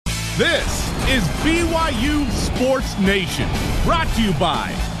This is BYU Sports Nation, brought to you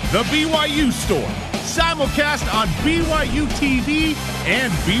by The BYU Store, simulcast on BYU TV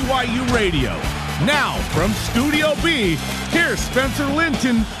and BYU Radio. Now, from Studio B, here's Spencer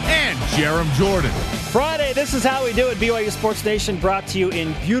Linton and Jerem Jordan. Friday, this is how we do it. BYU Sports Nation, brought to you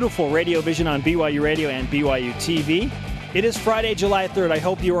in beautiful Radio Vision on BYU Radio and BYU TV. It is Friday, July 3rd. I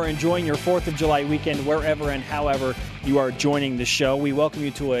hope you are enjoying your 4th of July weekend wherever and however you are joining the show. We welcome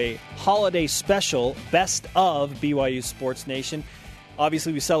you to a holiday special, Best of BYU Sports Nation.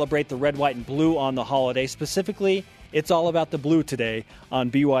 Obviously, we celebrate the red, white, and blue on the holiday. Specifically, it's all about the blue today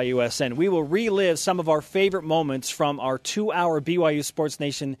on BYUSN. We will relive some of our favorite moments from our 2-hour BYU Sports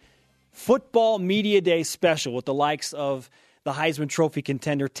Nation Football Media Day special with the likes of the Heisman Trophy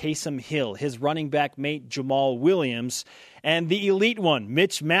contender Taysom Hill, his running back mate Jamaal Williams, and the elite one,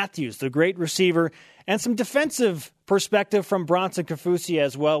 Mitch Matthews, the great receiver, and some defensive perspective from Bronson Kafusi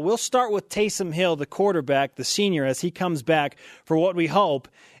as well. We'll start with Taysom Hill, the quarterback, the senior, as he comes back for what we hope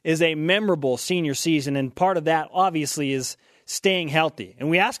is a memorable senior season, and part of that, obviously, is staying healthy. And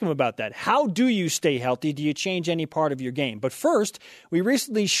we ask him about that. How do you stay healthy? Do you change any part of your game? But first, we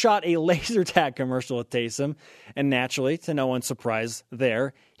recently shot a laser tag commercial with Taysom, and naturally, to no one's surprise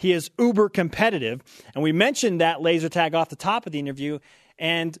there, he is uber competitive. And we mentioned that laser tag off the top of the interview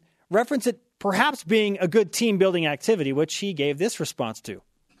and reference it perhaps being a good team-building activity, which he gave this response to.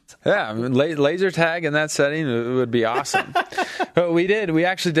 Yeah, I mean, laser tag in that setting would be awesome. But we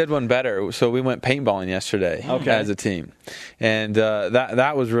actually did one better. So we went paintballing yesterday as a team. And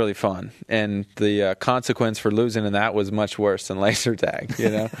that was really fun. And the consequence for losing in that was much worse than laser tag, you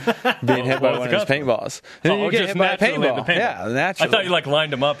know, being hit by one of his paintballs. And you get hit by a paintball. Yeah, naturally. I thought you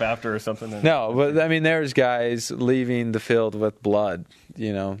lined them up after or something. No, but I mean, there's guys leaving the field with blood,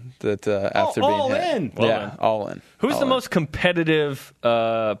 you know, that after being hit. All in. Who's the most competitive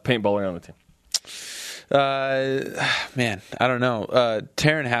paintballer on the team? Man, I don't know.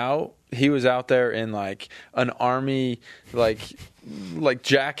 Taryn Howe, he was out there in like an army like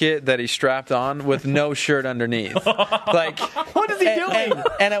jacket that he strapped on with no shirt underneath. Like, what is he doing?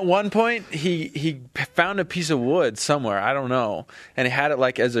 And at one point he found a piece of wood somewhere, I don't know, and he had it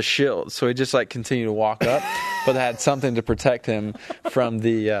like as a shield. So he just like continued to walk up, but had something to protect him from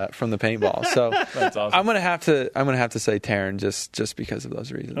the paintball. So that's awesome. I'm gonna have to say Taryn just because of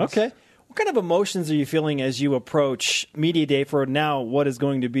those reasons. Okay. What kind of emotions are you feeling as you approach Media Day for now what is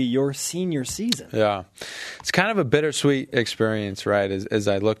going to be your senior season? Yeah. It's kind of a bittersweet experience, right, as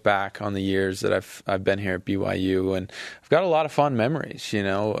I look back on the years that I've been here at BYU, and I've got a lot of fond memories, you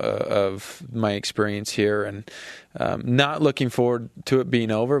know, of my experience here, and not looking forward to it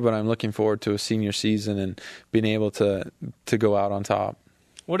being over, but I'm looking forward to a senior season and being able to go out on top.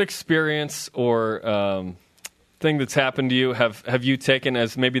 What experience or thing that's happened to you have you taken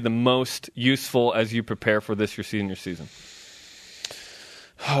as maybe the most useful as you prepare for your senior season?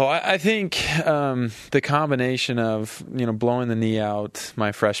 Oh, I think the combination of, you know, blowing the knee out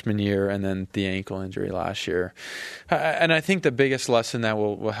my freshman year and then the ankle injury last year. And I think the biggest lesson that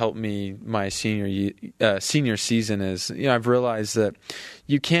will help me my senior season is, you know, I've realized that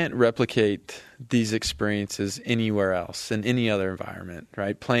you can't replicate these experiences anywhere else in any other environment,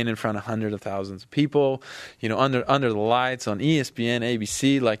 right? Playing in front of hundreds of thousands of people, you know, under the lights on ESPN,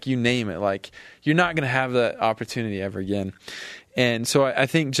 ABC, like you name it. Like, you're not going to have that opportunity ever again. And so I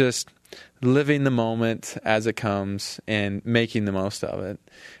think just living the moment as it comes and making the most of it.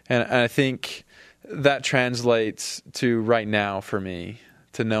 And I think that translates to right now for me,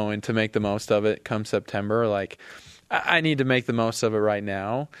 to knowing to make the most of it come September. Like, I need to make the most of it right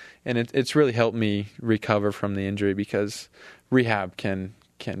now. And it's really helped me recover from the injury, because rehab can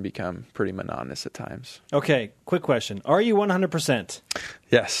become pretty monotonous at times. Okay, quick question. Are you 100%?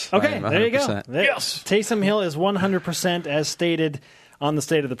 Yes. Okay, there you go. Yes. Taysom Hill is 100% as stated on the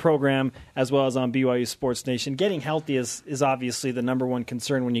state of the program, as well as on BYU Sports Nation. Getting healthy is obviously the number one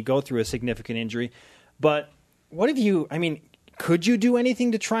concern when you go through a significant injury. But what have you, I mean, could you do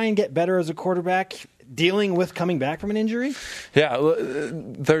anything to try and get better as a quarterback, dealing with coming back from an injury? Yeah,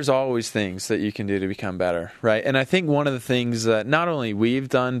 there's always things that you can do to become better, right? And I think one of the things that not only we've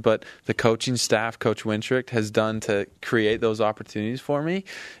done, but the coaching staff, Coach Wintrick, has done to create those opportunities for me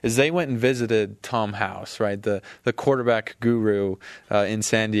is they went and visited Tom House, right, the quarterback guru in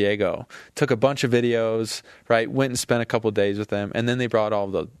San Diego, took a bunch of videos, right, went and spent a couple of days with them, and then they brought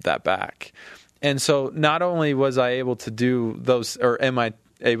all of that back. And so not only was I able to do those, or am I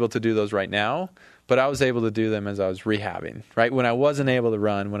able to do those right now, but I was able to do them as I was rehabbing, right? When I wasn't able to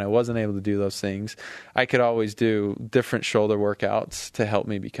run, when I wasn't able to do those things, I could always do different shoulder workouts to help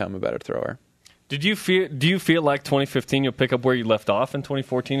me become a better thrower. Do you feel like 2015 you'll pick up where you left off in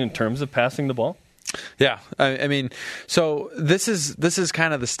 2014 in terms of passing the ball? Yeah, I mean, so this is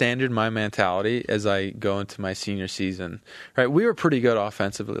kind of the standard my mentality as I go into my senior season. Right, we were pretty good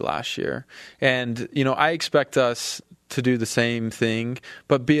offensively last year, and I expect us to do the same thing,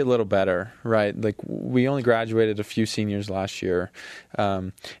 but be a little better. Right, like we only graduated a few seniors last year,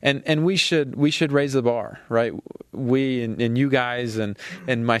 and we should raise the bar. Right, we and you guys and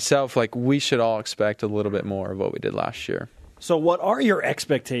myself, like we should all expect a little bit more of what we did last year. So what are your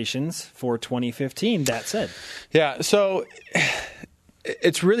expectations for 2015, that said? Yeah, so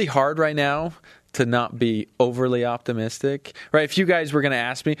it's really hard right now to not be overly optimistic. Right? If you guys were going to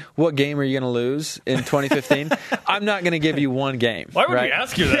ask me, what game are you going to lose in 2015? I'm not going to give you one game. Why would right? we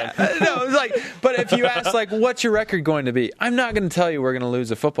ask you that? No, it's like, but if you ask, like, what's your record going to be? I'm not going to tell you we're going to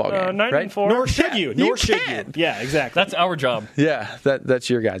lose a football game. 9-4. Nor should you. Nor should can't. you. Yeah, exactly. That's our job. Yeah, that's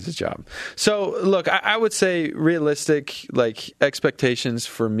your guys' job. So, look, I would say realistic, like, expectations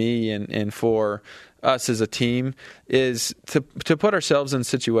for me and for us as a team is to put ourselves in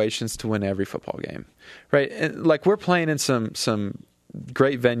situations to win every football game, right? And like we're playing in some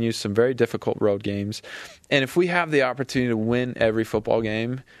great venues, some very difficult road games, and if we have the opportunity to win every football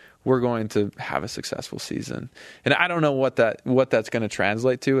game, we're going to have a successful season. And I don't know what that's going to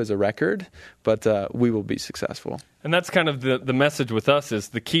translate to as a record, but we will be successful. And that's kind of the message with us is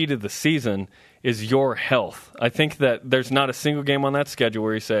the key to the season is your health. I think that there's not a single game on that schedule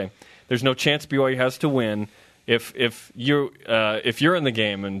where you say, there's no chance BYU has to win if you're in the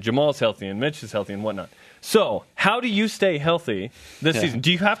game and Jamal's healthy and Mitch is healthy and whatnot. So how do you stay healthy this season?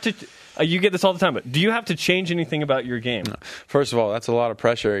 Do you have to? You get this all the time, but do you have to change anything about your game? First of all, that's a lot of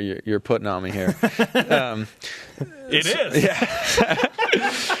pressure you're putting on me here. It is. Yeah.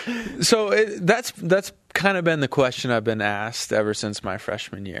 So that's kind of been the question I've been asked ever since my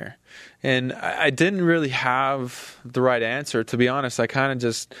freshman year. And I didn't really have the right answer. To be honest, I kind of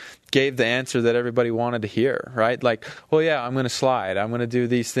just gave the answer that everybody wanted to hear, right? Like, well, yeah, I'm going to slide. I'm going to do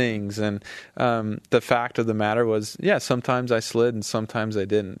these things. And the fact of the matter was, yeah, sometimes I slid and sometimes I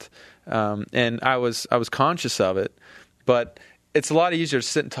didn't. And I was conscious of it. But it's a lot easier to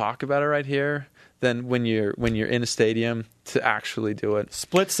sit and talk about it right here than when you're in a stadium to actually do it.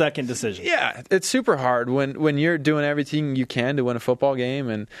 Split-second decision. Yeah, it's super hard when you're doing everything you can to win a football game,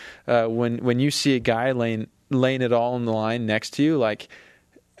 and when you see a guy laying it all on the line next to you, like,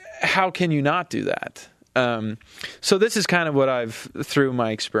 how can you not do that? So this is kind of what I've, through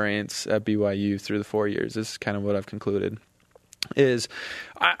my experience at BYU through the 4 years, this is kind of what I've concluded, is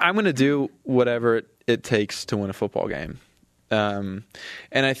I'm going to do whatever it takes to win a football game. And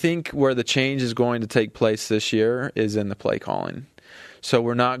I think where the change is going to take place this year is in the play calling. So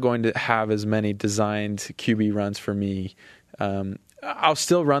we're not going to have as many designed QB runs for me. I'll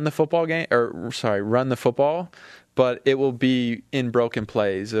still run the football, but it will be in broken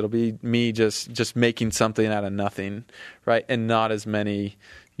plays. It'll be me just making something out of nothing, right? And not as many,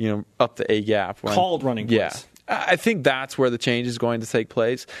 up the A gap. Called running plays. Yeah. I think that's where the change is going to take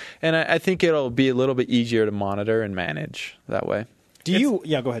place. And I think it'll be a little bit easier to monitor and manage that way. Go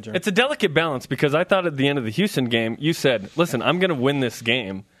ahead, Jeremy. It's a delicate balance because I thought at the end of the Houston game, you said, listen, I'm going to win this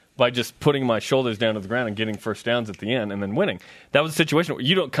game by just putting my shoulders down to the ground and getting first downs at the end and then winning. That was a situation where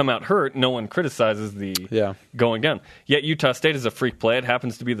you don't come out hurt. No one criticizes the going down. Yet Utah State is a freak play. It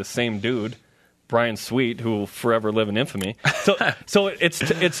happens to be the same dude, Brian Sweet, who will forever live in infamy. So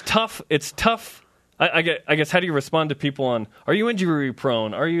it's tough. It's tough. I guess how do you respond to people on, are you injury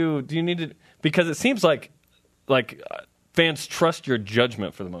prone? Do you need to, because it seems like fans trust your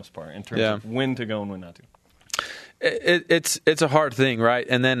judgment for the most part in terms of when to go and when not to. It's a hard thing, right?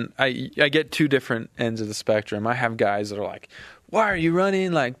 And then I get two different ends of the spectrum. I have guys that are like, why are you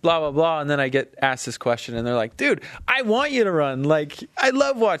running? Like, blah, blah, blah. And then I get asked this question, and they're like, dude, I want you to run. Like, I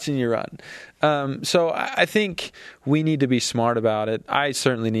love watching you run. So I think we need to be smart about it. I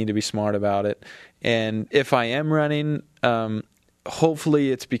certainly need to be smart about it. And if I am running,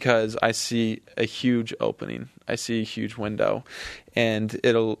 hopefully it's because I see a huge opening. I see a huge window. And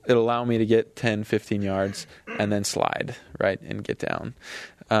it'll allow me to get 10, 15 yards and then slide, right, and get down.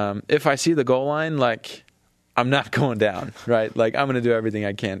 If I see the goal line, like, I'm not going down, right? Like, I'm going to do everything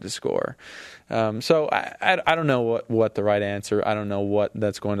I can to score. So I don't know what the right answer, I don't know what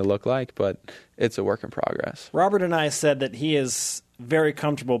that's going to look like, but it's a work in progress. Robert and I said that he is very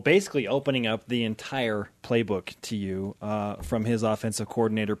comfortable basically opening up the entire playbook to you from his offensive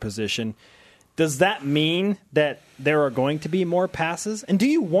coordinator position. Does that mean that there are going to be more passes? And do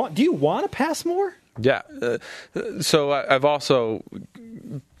you want to pass more? Yeah. So I've also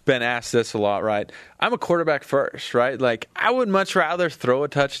been asked this a lot, right? I'm a quarterback first, right? Like, I would much rather throw a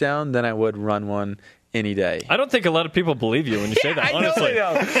touchdown than I would run one any day. I don't think a lot of people believe you when you say that, honestly.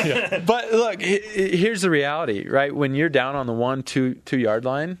 Yeah. But look, here's the reality, right? When you're down on the 1-2 yard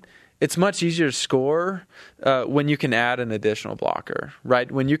line, it's much easier to score when you can add an additional blocker, right?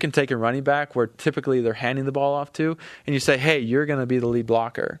 When you can take a running back where typically they're handing the ball off to, and you say, hey, you're going to be the lead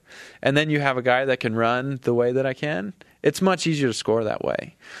blocker. And then you have a guy that can run the way that I can. It's much easier to score that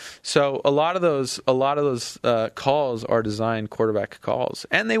way. So a lot of those calls are designed quarterback calls,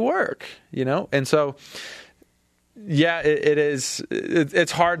 and they work, And so, yeah, it is.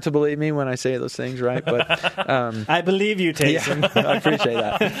 It's hard to believe me when I say those things, right? But I believe you, Taysom. Yeah,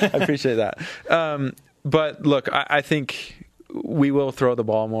 I appreciate that. But look, I think we will throw the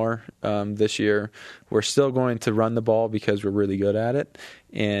ball more this year. We're still going to run the ball because we're really good at it.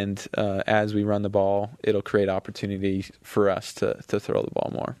 And as we run the ball, it'll create opportunity for us to throw the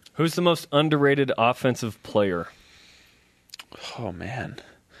ball more. Who's the most underrated offensive player? Oh, man.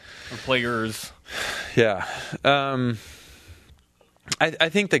 Or players. Yeah. I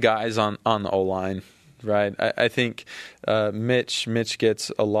think the guys on the O-line, right? I think Mitch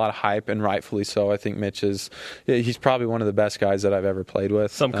gets a lot of hype, and rightfully so. I think he's probably one of the best guys that I've ever played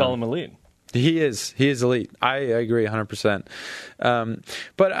with. Some call him elite. He is elite. I agree 100%.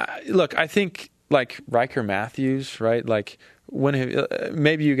 But look, I think like Riker Matthews, right? Like when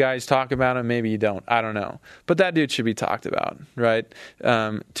maybe you guys talk about him, maybe you don't. I don't know. But that dude should be talked about, right?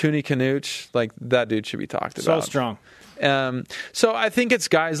 Tuni Canuch, like that dude should be talked about. So strong. So I think it's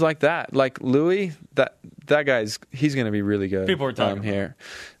guys like that, like Louis. That he's going to be really good. People are talking here.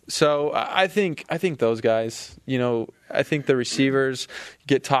 So I think those guys, I think the receivers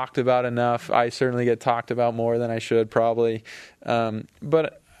get talked about enough. I certainly get talked about more than I should probably.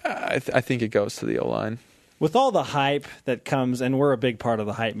 But I think it goes to the O-line. With all the hype that comes, and we're a big part of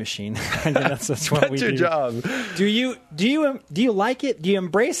the hype machine. That's what we do. That's your job. Do you like it? Do you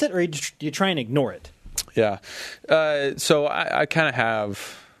embrace it, or do you try and ignore it? Yeah. So I kind of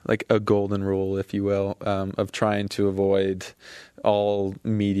have like a golden rule, if you will, of trying to avoid all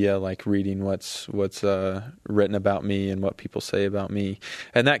media, like reading what's written about me and what people say about me.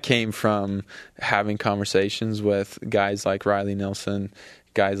 And that came from having conversations with guys like Riley Nelson,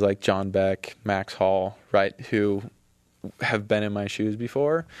 guys like John Beck, Max Hall, right, who have been in my shoes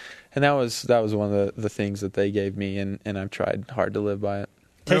before. And that was one of the things that they gave me, and I've tried hard to live by it.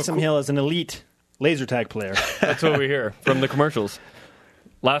 Taysom Hill is an elite laser tag player. That's what we hear from the commercials.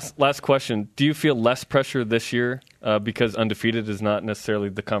 Last question. Do you feel less pressure this year because undefeated is not necessarily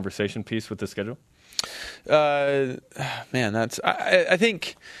the conversation piece with the schedule? Man, I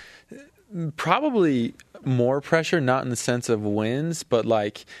think probably more pressure, not in the sense of wins, but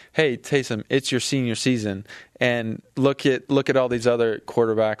like, hey, Taysom, it's your senior season, and look at all these other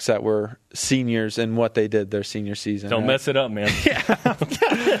quarterbacks that were seniors and what they did their senior season. Don't mess it up, man.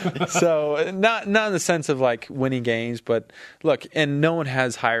 Yeah. So not in the sense of like winning games, but look, and no one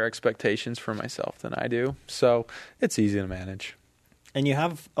has higher expectations for myself than I do, so it's easy to manage. And you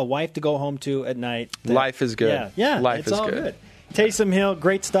have a wife to go home to at night. Life is good. Yeah, life is good. Taysom Hill,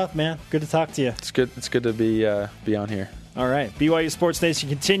 great stuff, man. Good to talk to you. It's good to be on here. All right. BYU Sports Nation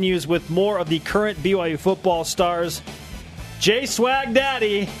continues with more of the current BYU football stars. Jay Swag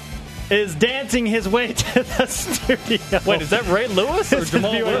Daddy is dancing his way to the studio. Wait, is that Ray Lewis or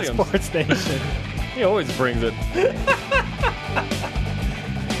Jamaal BYU Williams? Sports Nation. He always brings it.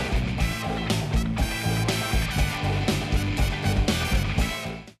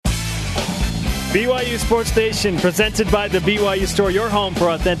 BYU Sports Station, presented by the BYU Store, your home for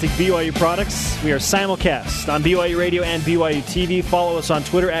authentic BYU products. We are simulcast on BYU Radio and BYU TV. Follow us on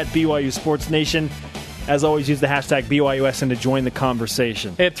Twitter at BYU Sports Nation. As always, use the hashtag BYUSN to join the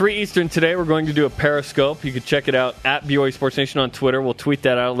conversation. At 3 Eastern today, we're going to do a Periscope. You can check it out at BYU Sports Nation on Twitter. We'll tweet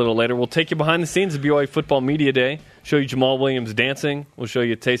that out a little later. We'll take you behind the scenes of BYU Football Media Day, show you Jamaal Williams dancing. We'll show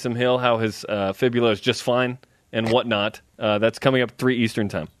you Taysom Hill, how his fibula is just fine and whatnot. That's coming up at 3 Eastern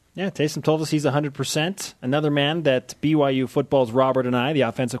time. Yeah, Taysom told us he's 100%. Another man that BYU football's Robert and I, the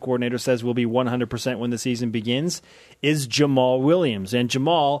offensive coordinator, says will be 100% when the season begins is Jamaal Williams. And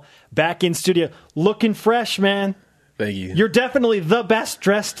Jamaal, back in studio, looking fresh, man. Thank you. You're definitely the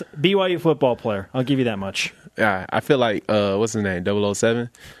best-dressed BYU football player. I'll give you that much. Yeah, I feel like, what's his name, 007?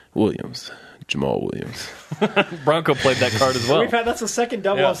 Williams. Jamaal Williams. Bronco played that card as well. That's the second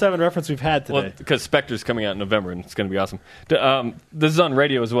 007 reference we've had today. Well, because Spectre's coming out in November, and it's going to be awesome. This is on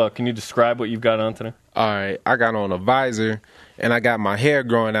radio as well. Can you describe what you've got on today? All right, I got on a visor, and I got my hair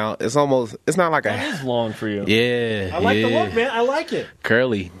growing out. It's not like That is long for you. Yeah. I like the look, man. I like it.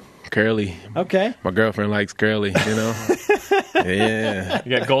 Curly. Okay. My girlfriend likes curly, you know. Yeah.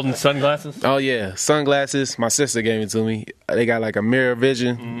 You got golden sunglasses? Oh, yeah. Sunglasses. My sister gave it to me. They got like a mirror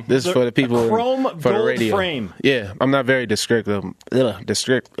vision. Mm-hmm. This is for the people. Chrome for gold the radio. frame. Yeah. I'm not very descriptive.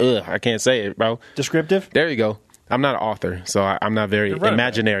 I can't say it, bro. Descriptive? There you go. I'm not an author, so I'm not very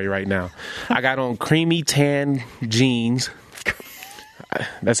imaginary right now. I got on creamy tan jeans.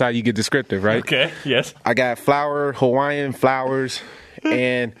 That's how you get descriptive, right? Okay, yes. I got Hawaiian flowers,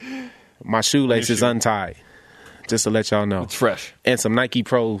 and my shoelace is untied, just to let y'all know. It's fresh. And some Nike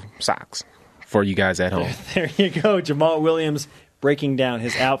Pro socks for you guys at home. There you go. Jamaal Williams breaking down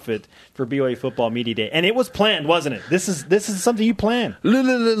his outfit for BYU Football Media Day. And it was planned, wasn't it? This is something you planned.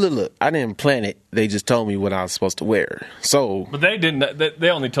 Look. I didn't plan it. They just told me what I was supposed to wear. So, but they didn't.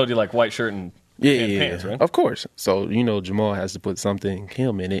 They only told you like white shirt and pants, right? Of course. So, Jamaal has to put something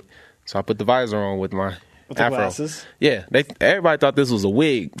him in it. So I put the visor on with my the afro. Glasses. Yeah, everybody thought this was a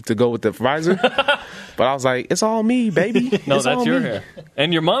wig to go with the visor, but I was like, it's all me, baby. No, it's that's your me. hair.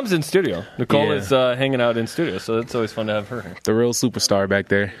 And your mom's in studio. Nicole is hanging out in studio, so it's always fun to have her here. The real superstar back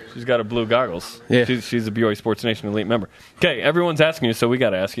there. She's got her blue goggles. Yeah. She's a BYU Sports Nation elite member. Okay, everyone's asking you, so we got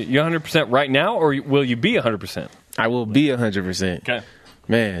to ask you. You 100% right now, or will you be 100%? I will be 100%. Okay.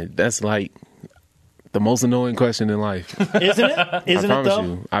 Man, that's like the most annoying question in life. Isn't it? Isn't I it, though?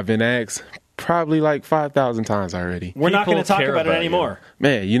 promise you. I've been asked probably like 5,000 times already. We're not going to People talk care about it about anymore.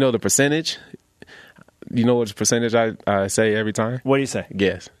 Man, you know the percentage? You know what percentage I say every time? What do you say?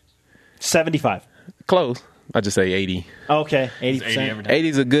 Guess. 75. Close. I just say 80. Okay, 80%. 80 every time. 80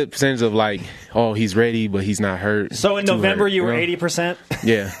 is a good percentage of like, oh, he's ready, but he's not hurt. So in Too November, hurt, you were know? 80%?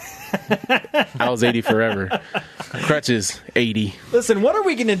 Yeah. I was 80 forever. Crutches, 80. Listen, what are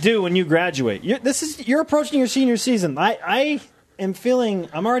we going to do when you graduate? You're approaching your senior season. I'm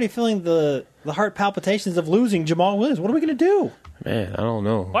already feeling the heart palpitations of losing Jamaal Williams. What are we going to do? Man, I don't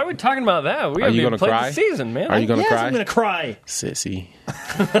know. Why are we talking about that? We Are haven't you even gonna played cry? the season, man. Are you gonna cry? I'm going to cry. Sissy.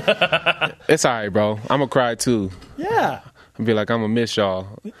 It's all right, bro. I'm going to cry too. Yeah. I'll be like, I'm going to miss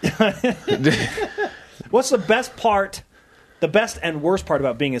y'all. What's the best and worst part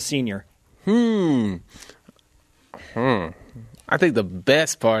about being a senior? I think the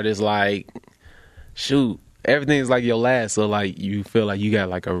best part is like, shoot, everything's like your last, so like you feel like you got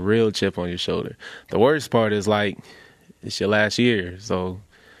like a real chip on your shoulder. The worst part is like it's your last year, so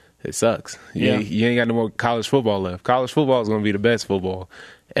it sucks. You ain't got no more college football left. College football is going to be the best football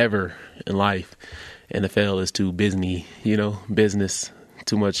ever in life. NFL is too business,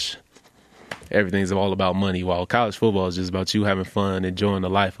 too much. Everything's all about money, while college football is just about you having fun, enjoying the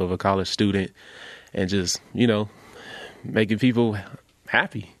life of a college student, and just, making people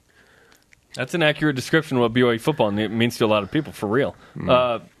happy. That's an accurate description of what BYU football means to a lot of people, for real.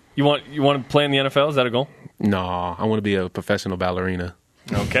 You want to play in the NFL? Is that a goal? No, I want to be a professional ballerina.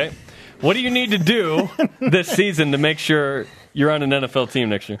 Okay. What do you need to do this season to make sure you're on an NFL team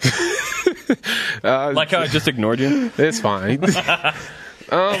next year? Like how I just ignored you? It's fine.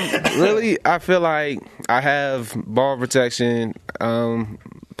 Really, I feel like I have ball protection,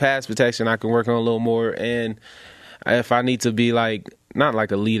 pass protection I can work on a little more, and if I need to be like, not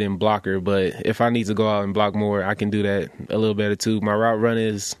like a leading blocker, but if I need to go out and block more, I can do that a little better too. My route run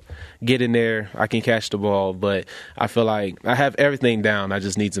is get in there, I can catch the ball, but I feel like I have everything down. I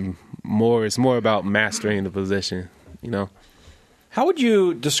just need some more. It's more about mastering the position, How would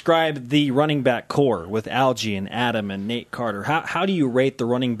you describe the running back core with Algie and Adam and Nate Carter? How do you rate the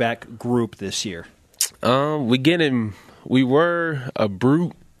running back group this year? We were a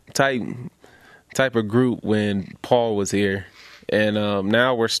brute type of group when Paul was here, and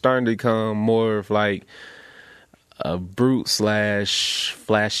now we're starting to become more of like a brute /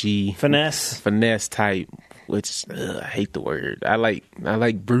 flashy finesse type. Which I hate the word. I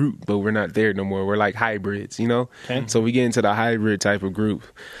like brute, but we're not there no more. We're like hybrids, Okay. So we get into the hybrid type of group,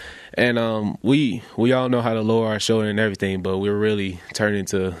 and we all know how to lower our shoulder and everything, but we're really turning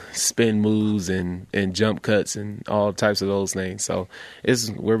to spin moves and jump cuts and all types of those things. So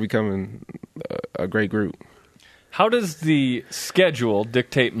we're becoming a great group. How does the schedule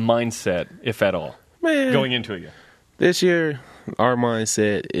dictate mindset, if at all, going into a year? This year, our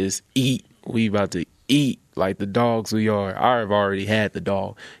mindset is eat. We about to eat like the dogs we are. I've already had the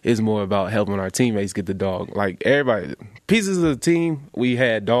dog. It's more about helping our teammates get the dog. Like everybody, pieces of the team, we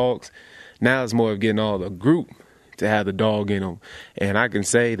had dogs. Now it's more of getting all the group to have the dog in them. And I can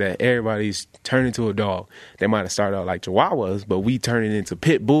say that everybody's turning to a dog. They might have started out like Chihuahuas, but we turning into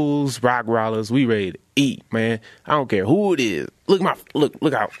pit bulls, Rottweilers. We ready to eat, man. I don't care who it is. Look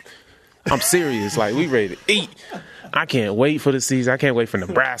out. I'm serious. Like, we ready to eat. I can't wait for the season. I can't wait for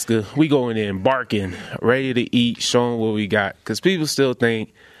Nebraska. We going in barking, ready to eat, showing what we got. Because people still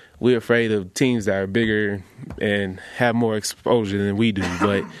think we're afraid of teams that are bigger and have more exposure than we do.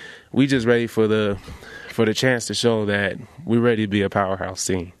 But we just ready for the chance to show that we're ready to be a powerhouse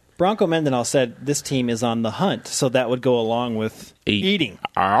team. Bronco Mendenhall said this team is on the hunt, so that would go along with eating.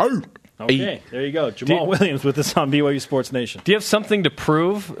 Okay, there you go. Jamaal Williams with us on BYU Sports Nation. Do you have something to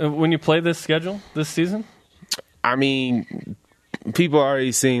prove when you play this schedule this season? I mean, people are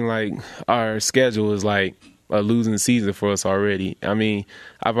already seeing like our schedule is like a losing season for us already. I mean,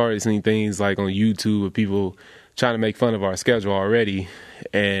 I've already seen things like on YouTube of people trying to make fun of our schedule already,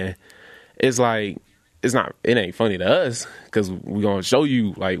 and it's like it ain't funny to us because we're going to show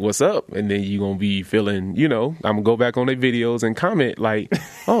you like what's up, and then you're going to be feeling, I'm going to go back on their videos and comment like,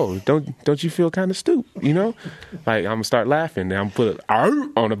 oh, don't you feel kind of stupid, Like I'm going to start laughing and I'm going to put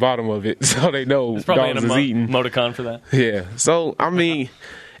an on the bottom of it so they know it's probably dogs is eating. Emoticon for that. Yeah. So, I mean,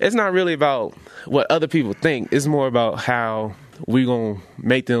 it's not really about what other people think. It's more about how we going to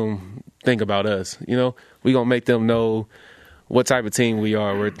make them think about us, We're going to make them know what type of team we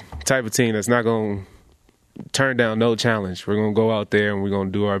are. We're the type of team that's not going to turn down no challenge. We're going to go out there and we're going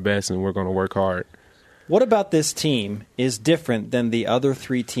to do our best and we're going to work hard. What about this team is different than the other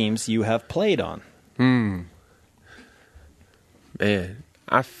 3 teams you have played on? Man,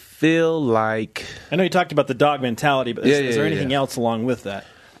 I feel like... I know you talked about the dog mentality, but is there anything else along with that?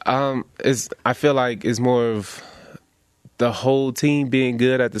 I feel like it's more of the whole team being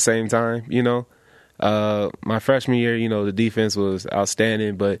good at the same time, My freshman year, the defense was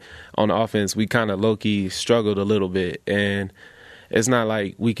outstanding, but on the offense, we kind of low-key struggled a little bit, and it's not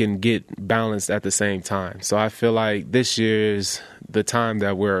like we can get balanced at the same time. So I feel like this year is the time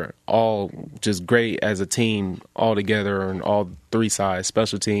that we're all just great as a team all together on all 3 sides,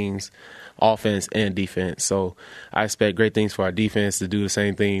 special teams, offense, and defense. So I expect great things for our defense to do the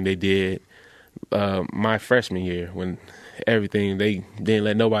same thing they did my freshman year when everything, they didn't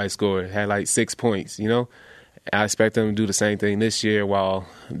let nobody score. Had like 6 points, I expect them to do the same thing this year, while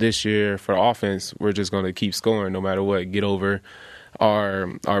this year for offense, we're just going to keep scoring no matter what, get over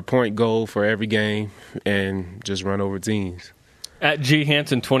our point goal for every game and just run over teams. At G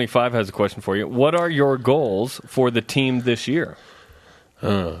Hansen 25 has a question for you. What are your goals for the team this year?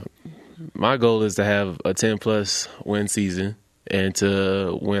 My goal is to have a 10-plus win season and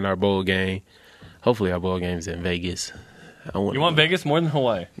to win our bowl game. Hopefully our bowl game is in Vegas. You want Vegas more than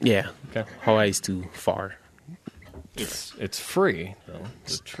Hawaii? Yeah. Okay. Hawaii's too far. It's free, though.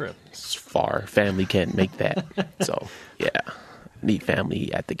 It's a trip. It's far. Family can't make that. So, yeah. Need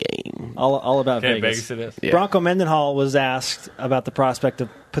family at the game. All about Okay, Vegas. Vegas it is. Yeah. Bronco Mendenhall was asked about the prospect of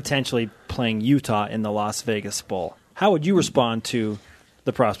potentially playing Utah in the Las Vegas Bowl. How would you respond to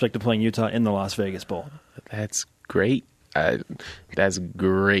the prospect of playing Utah in the Las Vegas Bowl? That's great. That's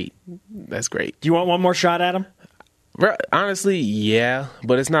great. That's great. Do you want one more shot at him? Honestly, yeah,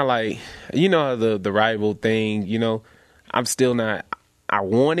 but it's not like, the rival thing, I'm still not, I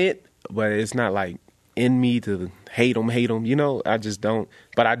want it, but it's not like in me to hate them, I just don't,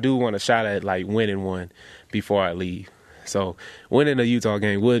 but I do want a shot at like winning one before I leave. So winning a Utah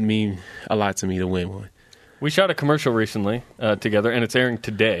game would mean a lot to me to win one. We shot a commercial recently together, and it's airing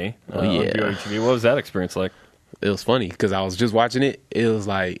today on BYU TV. What was that experience like? It was funny because I was just watching it. It was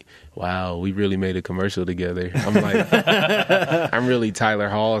like, wow, we really made a commercial together. I'm like, I'm really Tyler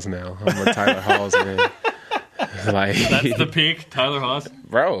Halls now. I'm a Tyler Halls man. Like, that's the peak, Tyler Haas.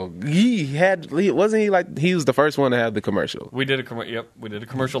 Bro, he was the first one to have the commercial. We did a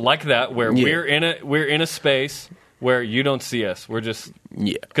commercial like that where we're in a space where you don't see us. We're just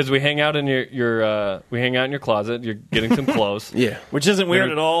because we hang out in your closet. You're getting some clothes. Which isn't weird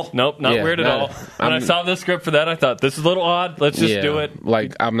at all. Nope, not weird at all. When I saw the script for that, I thought this is a little odd. Let's just do it.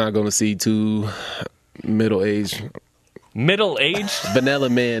 Like I'm not going to see 2 middle-aged vanilla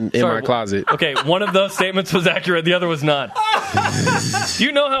men in my closet. Okay, one of those statements was accurate. The other was not. Do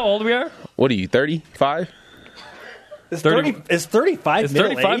you know how old we are? What are you, 35? Is 35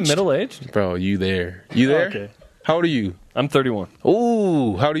 middle-aged? Bro, you there? Okay. How old are you? I'm 31.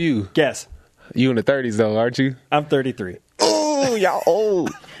 Ooh, how old are you? Guess. You in the 30s, though, aren't you? I'm 33. Ooh, y'all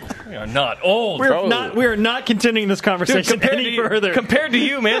old. We are not old. We are not continuing this conversation any further. Compared to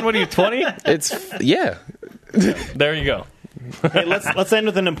you, man, what are you, 20? There you go. Hey, let's end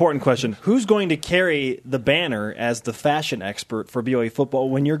with an important question. Who's going to carry the banner as the fashion expert for BYU football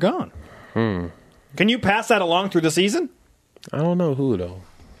when you're gone? Can you pass that along through the season? I don't know who, though.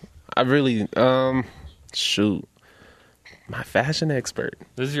 I really, shoot. My fashion expert.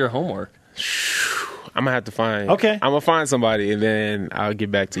 This is your homework. I'm gonna have to find. Okay. I'm gonna find somebody, and then I'll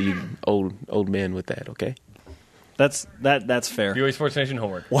get back to you, old men, with that. Okay. That's fair. BYU Sports Nation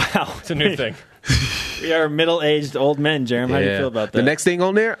homework. Wow, it's a new thing. We are middle-aged old men, Jeremy. How do you feel about that? The next thing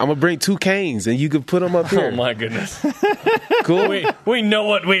on there, I'm going to bring 2 canes, and you can put them up here. Oh, my goodness. Cool? We know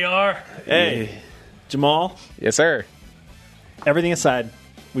what we are. Hey, Jamaal, Yes, sir. everything aside,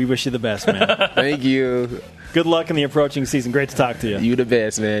 we wish you the best, man. Thank you. Good luck in the approaching season. Great to talk to you. You the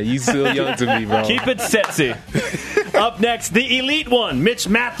best, man. You still young to me, bro. Keep it sexy. Up next, the Elite One, Mitch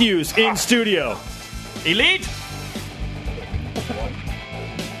Matthews in studio. Elite?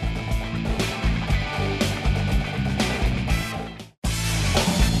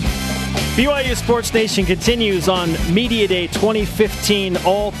 BYU Sports Nation continues on Media Day 2015.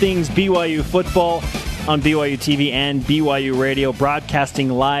 All things BYU football on BYU TV and BYU Radio, broadcasting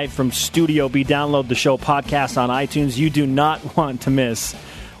live from Studio B. Download the show podcast on iTunes. You do not want to miss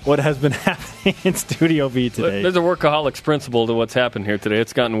what has been happening in Studio B today. There's a workaholics principle to what's happened here today.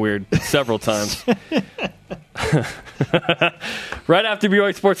 It's gotten weird several times. Right after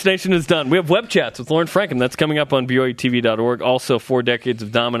BYU Sports Nation is done, we have web chats with Lauren Frankham. That's coming up on BYUtv.org. Also, 4 Decades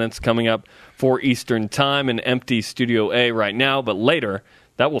of Dominance coming up for Eastern Time, an empty Studio A right now, but later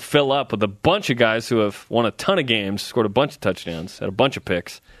that will fill up with a bunch of guys who have won a ton of games, scored a bunch of touchdowns, had a bunch of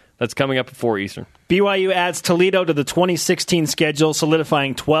picks. That's coming up at 4 Eastern. BYU adds Toledo to the 2016 schedule,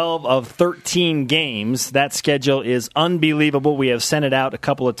 solidifying 12 of 13 games. That schedule is unbelievable. We have sent it out a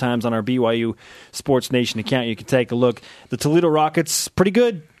couple of times on our BYU Sports Nation account. You can take a look. The Toledo Rockets, pretty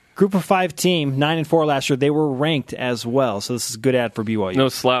good Group of 5 team, 9-4 last year. They were ranked as well, so this is a good ad for BYU. No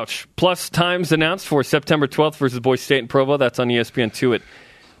slouch. Plus, times announced for September 12th versus Boise State and Provo. That's on ESPN2 at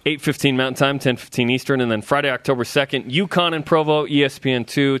 8:15 Mountain Time, 10:15 Eastern. And then Friday, October 2nd, UConn and Provo,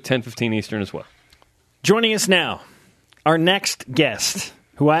 ESPN2, 10:15 Eastern as well. Joining us now, our next guest,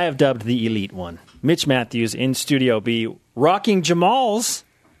 who I have dubbed the Elite One, Mitch Matthews in Studio B, rocking Jamaal's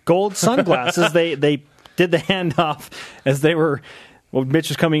gold sunglasses. They did the handoff as they were... Well, Mitch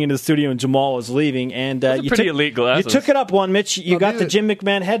was coming into the studio and Jamaal was leaving. And you pretty elite glasses. You took it up one, Mitch. You got the Jim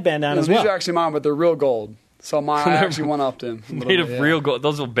McMahon headband on as well. These are actually mine, but they're real gold. So I actually one-upped him. Made of real gold.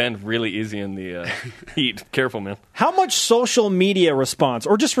 Those will bend really easy in the heat. Careful, man. How much social media response,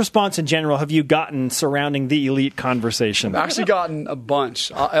 or just response in general, have you gotten surrounding the elite conversation? I've actually gotten a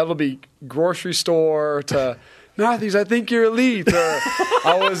bunch. It'll be grocery store to... Matthews, I think you're elite.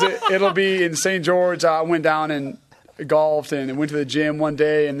 Or it'll be in St. George. I went down and golfed and went to the gym one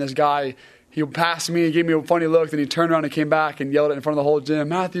day, and this guy, he passed me and gave me a funny look, then he turned around and came back and yelled it in front of the whole gym,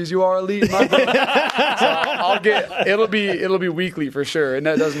 Matthews, you are elite, my brother. So it'll be weekly for sure, and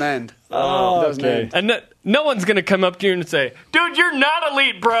that doesn't end. Okay. And no one's going to come up to you and say, dude, you're not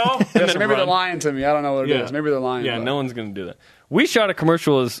elite, bro. Yes, maybe they're lying to me. I don't know what it is. Maybe they're lying. Yeah, no one's going to do that. We shot a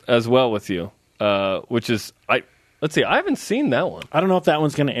commercial as well with you, which is... Let's see. I haven't seen that one. I don't know if that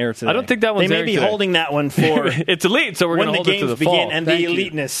one's going to air today. I don't think that one's They may airing be today. holding that one for it's elite, so we're going to hold it to the fall. When the games begin and Thank the you.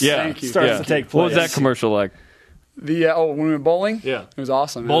 eliteness Thank you. starts to take place. What was that commercial like? When we went bowling? Yeah. It was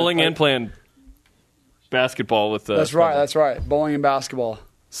awesome. Bowling and playing basketball with... That's right. Bowling and basketball.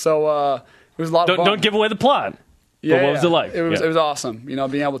 So it was a lot of fun. Don't give away the plot. Yeah, but what was it like? It was awesome. You know,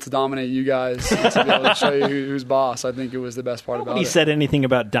 being able to dominate you guys and to be able to show you who's boss. I think it was the best part about it. He said anything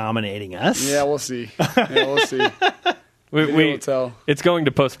about dominating us. Yeah, we'll see. We'll tell. It's going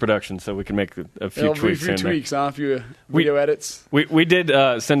to post-production, so we can make a few tweaks. A few tweaks, huh? A few video edits. We did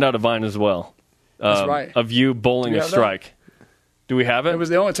send out a Vine as well. That's right. Of you bowling a strike. Do we have it?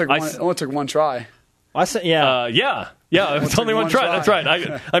 It only took one try. I said, yeah. It's only one try. That's right.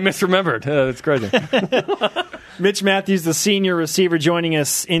 I misremembered. That's crazy. Mitch Matthews, the senior receiver, joining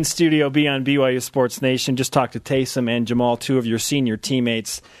us in Studio B on BYU Sports Nation. Just talked to Taysom and Jamaal, 2 of your senior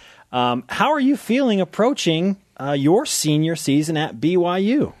teammates. How are you feeling approaching your senior season at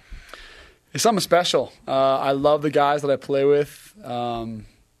BYU? It's something special. I love the guys that I play with. Taysom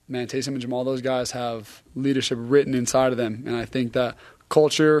and Jamaal, those guys have leadership written inside of them. And I think that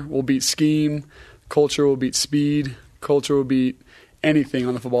culture will beat scheme. Culture will beat speed. Culture will beat anything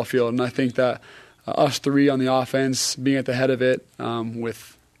on the football field. And I think that us 3 on the offense, being at the head of it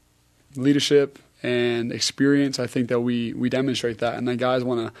with leadership and experience, I think that we demonstrate that. And the guys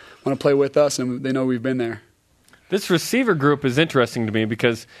want to play with us, and they know we've been there. This receiver group is interesting to me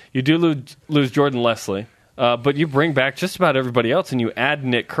because you do lose Jordan Leslie, but you bring back just about everybody else, and you add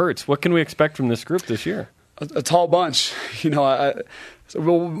Nick Kurtz. What can we expect from this group this year? A tall bunch. You know,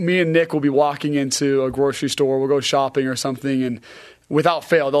 me and Nick will be walking into a grocery store. We'll go shopping or something, and without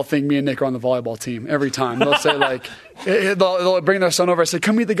fail, they'll think me and Nick are on the volleyball team every time. They'll say, like, they'll bring their son over and say,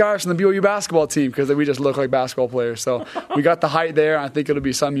 come meet the guys from the BYU basketball team, because we just look like basketball players. So we got the height there. I think it'll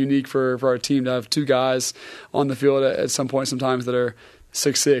be something unique for our team to have 2 guys on the field at some point sometimes that are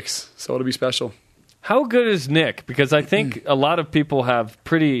 6'6". So it'll be special. How good is Nick? Because I think a lot of people have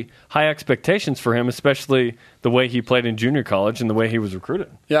pretty high expectations for him, especially the way he played in junior college and the way he was recruited.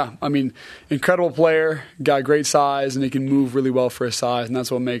 Yeah, I mean, incredible player, got great size, and he can move really well for his size, and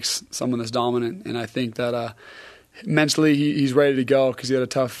that's what makes someone that's dominant. And I think that mentally he's ready to go because he had a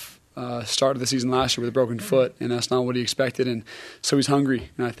tough start of the season last year with a broken foot, and that's not what he expected. And so he's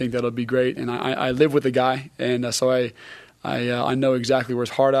hungry, and I think that'll be great. And I live with the guy, and so I know exactly where his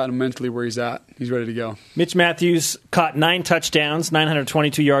heart at and mentally where he's at. He's ready to go. Mitch Matthews caught 9 touchdowns,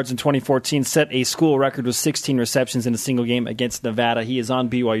 922 yards in 2014, set a school record with 16 receptions in a single game against Nevada. He is on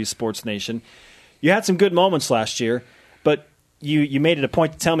BYU Sports Nation. You had some good moments last year, but you made it a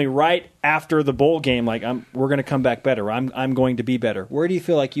point to tell me right after the bowl game, like, we're going to come back better. I'm going to be better. Where do you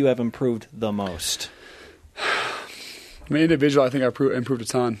feel like you have improved the most? I mean, individual, I think I've improved a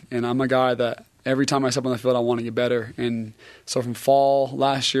ton, and I'm a guy that every time I step on the field, I want to get better. And so from fall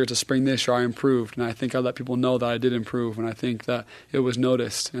last year to spring this year, I improved. And I think I let people know that I did improve. And I think that it was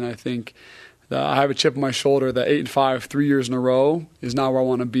noticed. And I think that I have a chip on my shoulder that 8-5, 3 years in a row is not where I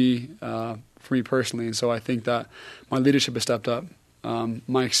want to be for me personally. And so I think that my leadership has stepped up.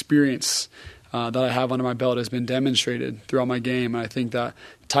 My experience that I have under my belt has been demonstrated throughout my game. And I think that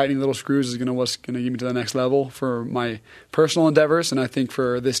tightening little screws is what's going to get me to the next level for my personal endeavors. And I think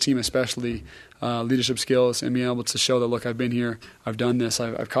for this team especially, leadership skills and being able to show that, look, I've been here, I've done this,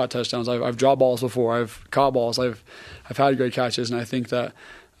 I've caught touchdowns, I've dropped balls before, I've caught balls, I've had great catches. And I think that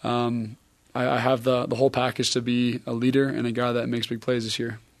I have the whole package to be a leader and a guy that makes big plays this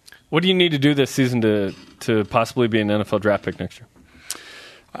year. What do you need to do this season to possibly be an NFL draft pick next year?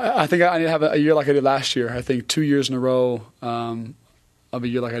 I think I need to have a year like I did last year. I think 2 years in a row of a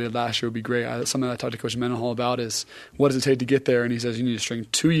year like I did last year would be great. Something I talked to Coach Mendenhall about is, what does it take to get there? And he says you need to string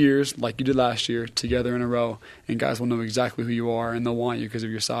 2 years like you did last year together in a row, and guys will know exactly who you are, and they'll want you because of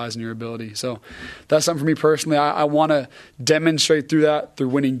your size and your ability. So that's something for me personally. I want to demonstrate through that, through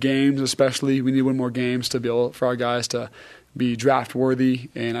winning games especially. We need to win more games to be able for our guys to be draft worthy,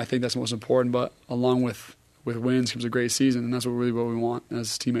 and I think that's the most important. But along with wins comes a great season, and that's what we want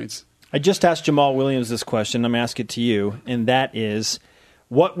as teammates. I just asked Jamaal Williams this question. I'm going to ask it to you, and that is,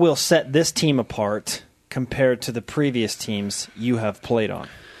 what will set this team apart compared to the previous teams you have played on?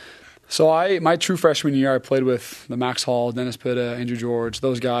 So my true freshman year, I played with the Max Hall, Dennis Pitta, Andrew George,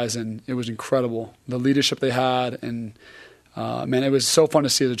 those guys, and it was incredible. The leadership they had, and man, it was so fun to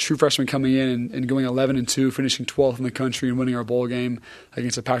see as a true freshman coming in and going 11-2, finishing 12th in the country and winning our bowl game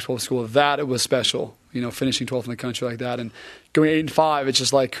against a Pac-12 school. That, it was special, finishing 12th in the country like that. And going 8-5, it's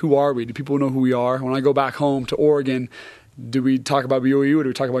just like, who are we? Do people know who we are? When I go back home to Oregon, do we talk about BYU or do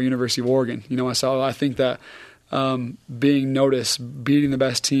we talk about University of Oregon? So I think that being noticed, beating the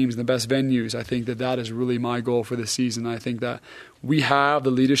best teams and the best venues, I think that is really my goal for this season. I think that we have the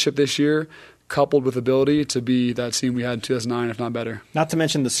leadership this year, coupled with ability to be that team we had in 2009, if not better. Not to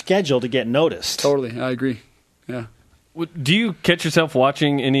mention the schedule to get noticed. Totally, I agree. Yeah. Do you catch yourself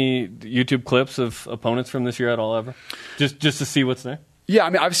watching any YouTube clips of opponents from this year at all ever? Just to see what's there? Yeah, I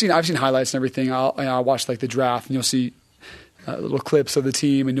mean, I've seen highlights and everything. I watch like the draft, and you'll see little clips of the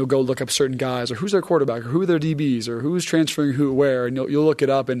team, and you'll go look up certain guys, or who's their quarterback, or who are their DBs, or who's transferring who where, and you'll look it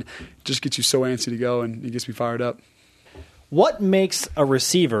up, and it just gets you so antsy to go, and it gets me fired up. What makes a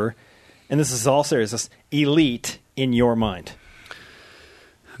receiver, and this is all seriousness, elite in your mind?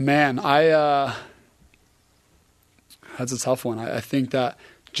 Man, that's a tough one. I think that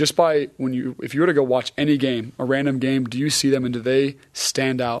just by if you were to go watch any game, a random game, do you see them and do they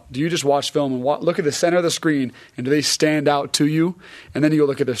stand out? Do you just watch film and look at the center of the screen and do they stand out to you? And then you go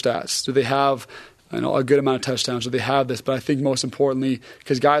look at their stats. Do they have a good amount of touchdowns? Do they have this? But I think most importantly,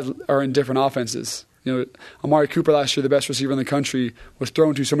 because guys are in different offenses. Amari Cooper last year, the best receiver in the country, was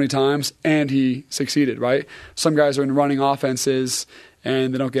thrown to so many times and he succeeded, right? Some guys are in running offenses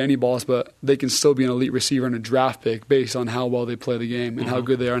and they don't get any balls, but they can still be an elite receiver and a draft pick based on how well they play the game and how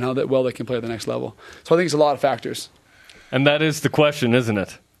good they are and how well they can play at the next level. So I think it's a lot of factors. And that is the question, isn't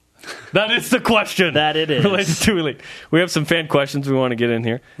it? That is the question. That it is. Related to elite. We have some fan questions we want to get in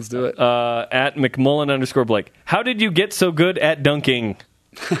here. Let's do it. At McMullen_Blake. How did you get so good at dunking?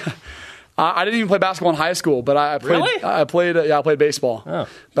 I didn't even play basketball in high school, but I played. Really? I played baseball. Oh.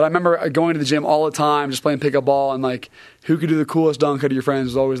 But I remember going to the gym all the time, just playing pickup ball, and like who could do the coolest dunk out of your friends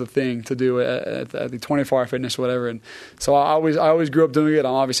was always the thing to do at the 24-hour fitness or whatever. And so I always grew up doing it.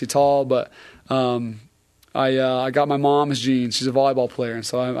 I'm obviously tall, but I got my mom's genes. She's a volleyball player, and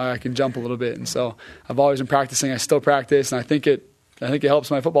so I can jump a little bit. And so I've always been practicing. I still practice, and I think it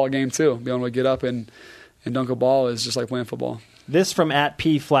helps my football game too. Being able to get up and dunk a ball is just like playing football. This from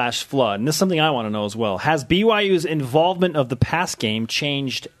 @P_Flood, and this is something I want to know as well. Has BYU's involvement of the pass game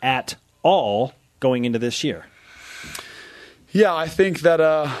changed at all going into this year? Yeah, I think that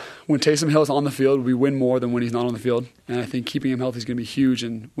when Taysom Hill's on the field, we win more than when he's not on the field. And I think keeping him healthy is going to be huge.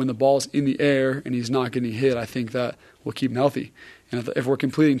 And when the ball's in the air and he's not getting hit, I think that will keep him healthy. And if we're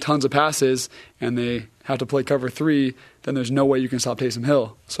completing tons of passes and they have to play cover 3, then there's no way you can stop Taysom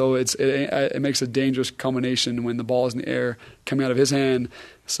Hill. So it makes a dangerous combination when the ball is in the air coming out of his hand.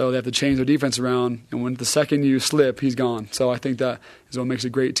 So they have to change their defense around. And when the second you slip, he's gone. So I think that is what makes a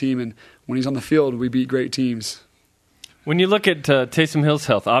great team. And when he's on the field, we beat great teams. When you look at Taysom Hill's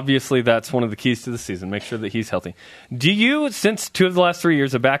health, obviously that's one of the keys to the season. Make sure that he's healthy. Do you, since 2 of the last 3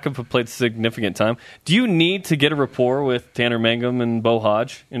 years, a backup have played significant time, do you need to get a rapport with Tanner Mangum and Bo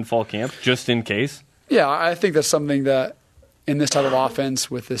Hodge in fall camp, just in case? Yeah, I think that's something that in this type of offense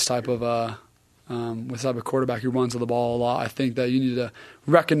with this type of quarterback who runs the ball a lot, I think that you need to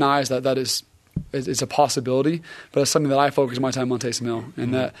recognize that it's a possibility, but it's something that I focus my time on Taysom Hill,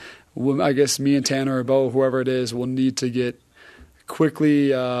 and that I guess me and Tanner or Bo, whoever it is, will need to get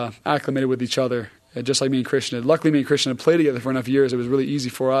quickly acclimated with each other, just like me and Christian did. Luckily, me and Christian had played together for enough years. It was really easy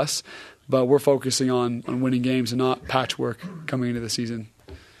for us, but we're focusing on winning games and not patchwork coming into the season.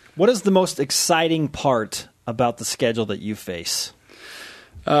 What is the most exciting part about the schedule that you face?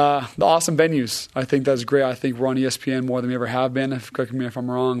 The awesome venues. I think that's great. I think we're on ESPN more than we ever have been. Correct me if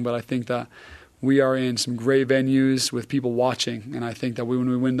I'm wrong, but I think that we are in some great venues with people watching, and I think that when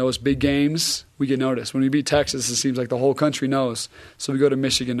we win those big games, we get noticed. When we beat Texas, it seems like the whole country knows. So we go to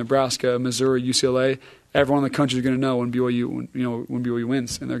Michigan, Nebraska, Missouri, UCLA. Everyone in the country is going to know when BYU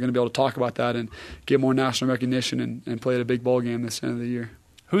wins, and they're going to be able to talk about that and get more national recognition and play at a big bowl game this end of the year.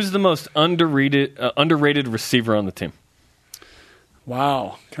 Who's the most underrated receiver on the team?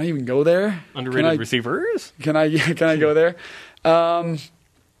 Wow, can I even go there? Underrated receivers? Can I go there?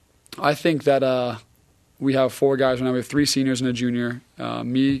 I think that we have 4 guys right now. We have 3 seniors and a junior,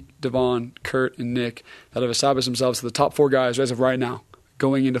 me, Devon, Kurt, and Nick, that have established themselves as the top 4 guys as of right now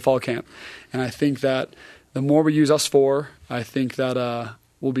going into fall camp. And I think that the more we use us 4, I think that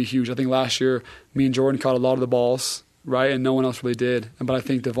will be huge. I think last year me and Jordan caught a lot of the balls, right, and no one else really did. But I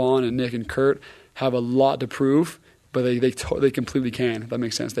think Devon and Nick and Kurt have a lot to prove, but they completely can, if that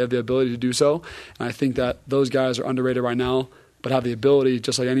makes sense. They have the ability to do so. And I think that those guys are underrated right now, but have the ability,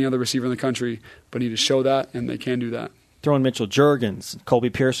 just like any other receiver in the country, but need to show that, and they can do that. Throwing Mitchell Juergens,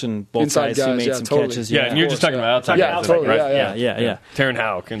 Colby Pearson, both inside guys who made some totally. catches. Yeah, and you're just talking about outside yeah, guys, totally. right? Yeah. Taryn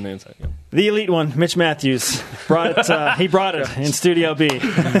Houck in the inside. Yeah. The elite one, Mitch Matthews, brought it. He brought it in Studio B.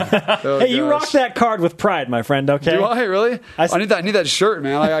 Hey, you rock that card with pride, my friend. Okay? Do I really? I need that shirt,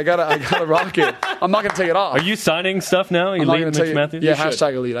 man. I gotta rock it. I'm not gonna take it off. Are you signing stuff now? Elite Mitch Matthews? Yeah,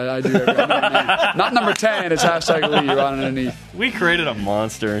 hashtag elite. I do. Not number 10. It's hashtag elite. You're on underneath. We created a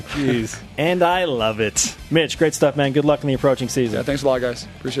monster. Jeez. And I love it. Mitch, great stuff, man. Good luck in the approaching season. Yeah, thanks a lot, guys.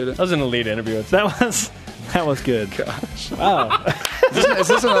 Appreciate it. That was an elite interview. That was good. Gosh. Wow. Is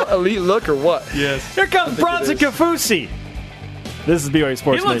this an elite look or what? Yes. Here comes Bronson Kafusi. This is BYU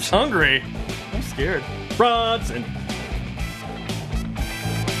Sports He looks Nation. hungry. I'm scared. Bronson.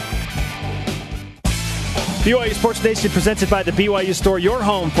 BYU Sports Nation presented by the BYU Store, your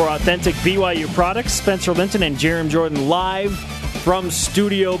home for authentic BYU products. Spencer Linton and Jerem Jordan live from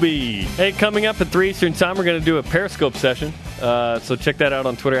Studio B. Hey, coming up at 3 Eastern Time, we're going to do a Periscope session. So check that out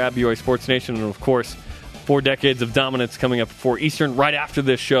on Twitter at BYU Sports Nation. And, of course, 4 decades of dominance coming up at 4 Eastern right after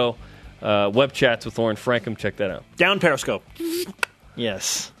this show. Web chats with Lauren Frankham. Check that out. Down Periscope.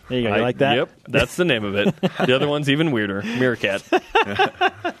 Yes. There you go. You like that? Yep. That's the name of it. The other one's even weirder. Meerkat.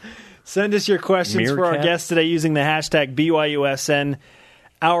 Send us your questions for our guests today using the hashtag BYUSN.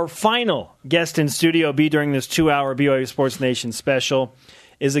 Our final guest in Studio B during this 2-hour BYU Sports Nation special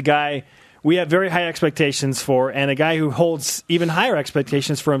is a guy we have very high expectations for, and a guy who holds even higher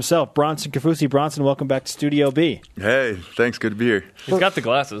expectations for himself, Bronson Kafusi. Bronson, welcome back to Studio B. Hey, thanks. Good to be here. He's got the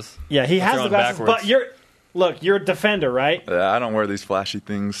glasses. Yeah, he has the glasses, backwards. but you're a defender, right? I don't wear these flashy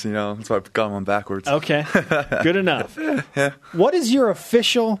things, that's why I've got them on backwards. Okay, good enough. Yeah. What is your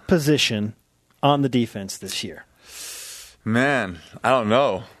official position on the defense this year? Man, I don't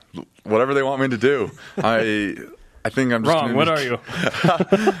know. Whatever they want me to do. I think I'm just wrong. What are you?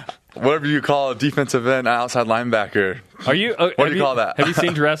 Whatever you call a defensive end, outside linebacker. Are you? What do you call that? Have you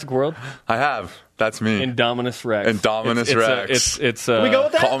seen Jurassic World? I have. That's me. Indominus Rex. Indominus Rex. It's Can we go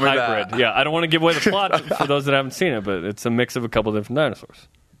with that? Call me hybrid. that. Yeah, I don't want to give away the plot for those that haven't seen it, but it's a mix of a couple different dinosaurs.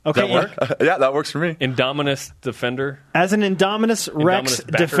 Okay, Does that work? Yeah, that works for me. Indominus Defender. As an Indominus Rex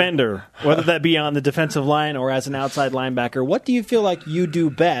Indominus backer. defender, whether that be on the defensive line or as an outside linebacker, what do you feel like you do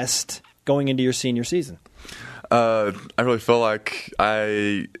best going into your senior season? I really feel like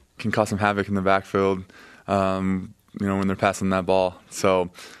I can cause some havoc in the backfield, when they're passing that ball. So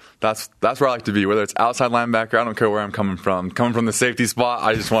That's where I like to be. Whether it's outside linebacker, I don't care where I'm coming from. Coming from the safety spot,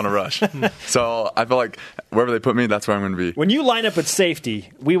 I just want to rush. So I feel like wherever they put me, that's where I'm going to be. When you line up at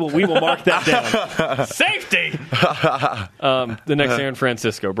safety, we will mark that down. Safety. The next San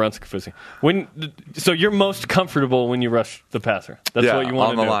Francisco, Bronson Kafusi. So you're most comfortable when you rush the passer. That's what you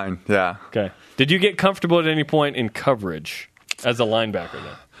want to do. On the line. Yeah. Okay. Did you get comfortable at any point in coverage as a linebacker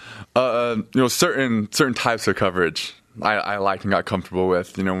then? Certain types of coverage I liked and got comfortable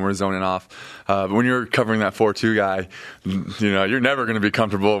with, when we're zoning off. But when you're covering that 4-2 guy, you're never going to be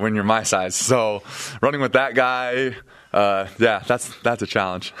comfortable when you're my size. So running with that guy, that's a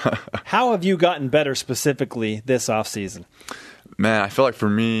challenge. How have you gotten better specifically this offseason? Man, I feel like for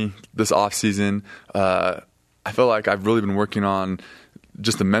me, this offseason, I feel like I've really been working on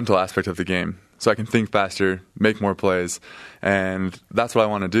just the mental aspect of the game. So I can think faster, make more plays, and that's what I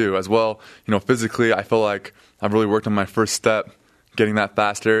want to do as well. Physically, I feel like I've really worked on my first step, getting that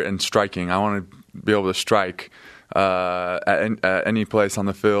faster and striking. I want to be able to strike at any place on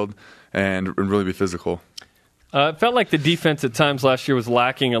the field and really be physical. It felt like the defense at times last year was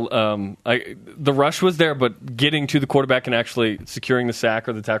lacking. The rush was there, but getting to the quarterback and actually securing the sack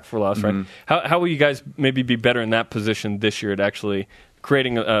or the tackle for loss, right? How will you guys maybe be better in that position this year at actually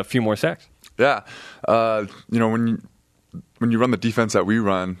creating a few more sacks? Yeah. When you run the defense that we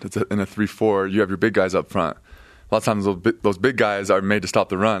run, it's in a 3-4, you have your big guys up front. A lot of times those big guys are made to stop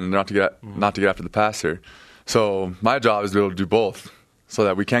the run, not to get after the passer. So my job is to be able to do both, so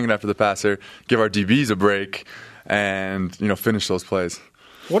that we can get after the passer, give our DBs a break, and finish those plays.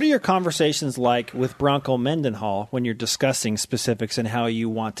 What are your conversations like with Bronco Mendenhall when you're discussing specifics and how you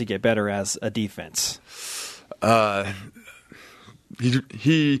want to get better as a defense?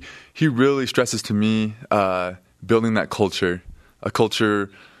 He really stresses to me building that culture, a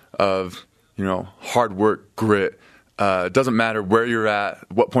culture of hard work, grit. It doesn't matter where you're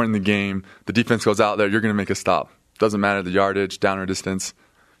at, what point in the game, the defense goes out there, you're going to make a stop. Doesn't matter the yardage, down or distance.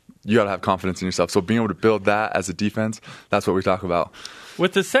 You got to have confidence in yourself. So being able to build that as a defense, that's what we talk about.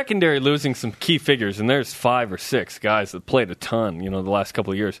 With the secondary losing some key figures, and there's 5 or 6 guys that played a ton, the last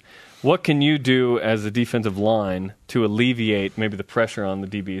couple of years, what can you do as a defensive line to alleviate maybe the pressure on the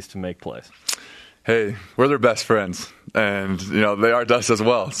DBs to make plays? Hey, we're their best friends, and they are to us as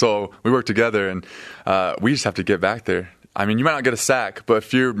well. So we work together, and we just have to get back there. I mean, you might not get a sack, but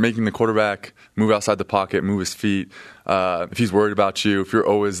if you're making the quarterback move outside the pocket, move his feet, if he's worried about you, if you're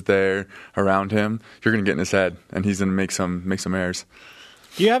always there around him, you're going to get in his head, and he's going to make some errors.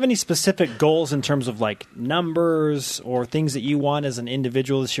 Do you have any specific goals in terms of like numbers or things that you want as an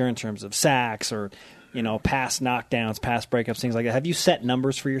individual this year in terms of sacks or pass knockdowns, pass breakups, things like that? Have you set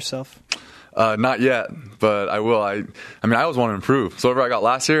numbers for yourself? Not yet, but I will. I always want to improve. So whatever I got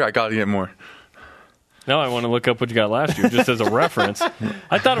last year, I got to get more. Now I want to look up what you got last year, just as a reference.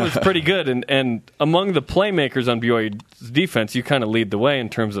 I thought it was pretty good, and among the playmakers on BYU's defense, you kind of lead the way in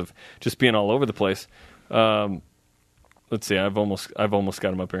terms of just being all over the place. Let's see, I've almost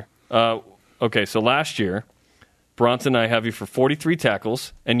got him up here. Okay, so last year, Bronson, I have you for 43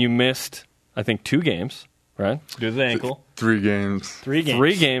 tackles, and you missed, I think, 2 games, right? Due to the ankle. 3 games. 3 games.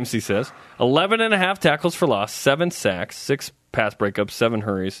 3 games, he says. 11.5 tackles for loss, 7 sacks, 6 pass breakups, 7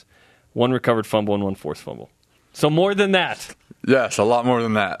 hurries, 1 recovered fumble, and 1 forced fumble. So more than that. Yes, a lot more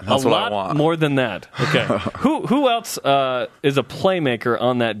than that. That's what I want. A lot more than that. Okay. Who else is a playmaker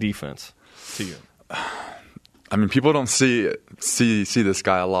on that defense to you? I mean, people don't see this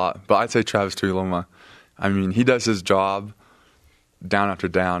guy a lot, but I'd say Travis Tuiloma. I mean, he does his job down after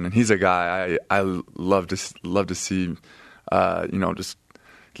down, and he's a guy I love to see, just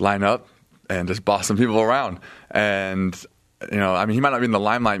line up and just boss some people around. And he might not be in the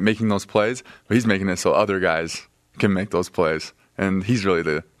limelight making those plays, but he's making it so other guys can make those plays, and he's really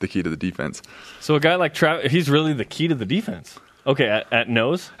the key to the defense. So a guy like Travis, he's really the key to the defense. Okay, at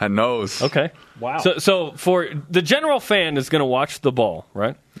nose? At nose. Okay. Wow. So for the general fan is going to watch the ball,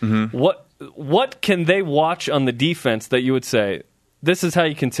 right? Mm-hmm. What can they watch on the defense that you would say, this is how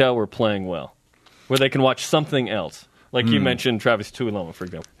you can tell we're playing well? Where they can watch something else? Like you mentioned Travis Tuiloma, for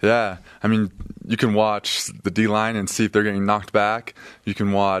example. Yeah. I mean, you can watch the D-line and see if they're getting knocked back. You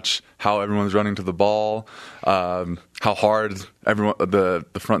can watch how everyone's running to the ball, how hard the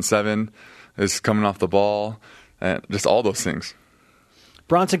front 7 is coming off the ball. And just all those things.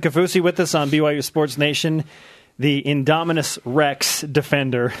 Bronson Kafusi with us on BYU Sports Nation, the Indominus Rex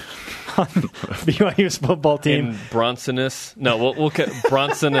defender on BYU's football team. Bronsonus. No, we'll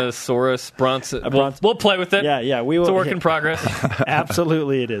Bronsonosaurus. Bronson. We'll play with it. Yeah. We will, it's a work in progress.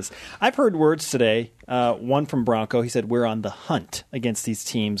 Absolutely it is. I've heard words today, one from Bronco. He said, we're on the hunt against these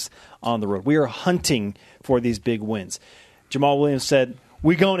teams on the road. We are hunting for these big wins. Jamaal Williams said,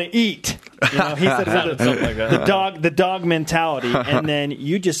 we going to eat. He said Something like that. the dog mentality. And then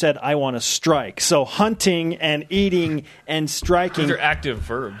you just said, I want to strike. So hunting and eating and striking. These are active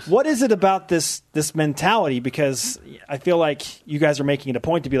verbs. What is it about this mentality? Because I feel like you guys are making it a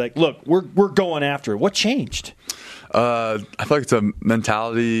point to be like, look, we're going after it. What changed? I feel like it's a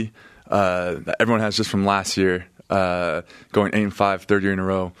mentality that everyone has just from last year, going 8-5, third year in a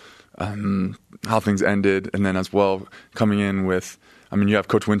row, how things ended, and then as well coming in with, you have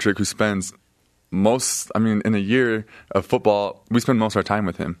Coach Wintrick, who spends in a year of football, we spend most of our time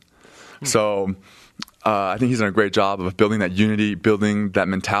with him. So I think he's done a great job of building that unity, building that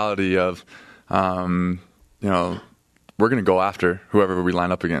mentality of, we're going to go after whoever we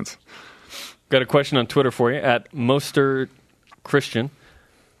line up against. Got a question on Twitter for you at Moster Christian.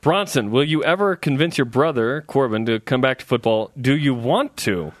 Bronson, will you ever convince your brother, Corbin, to come back to football? Do you want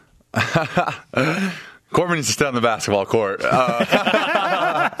to? Corbin needs to stay on the basketball court.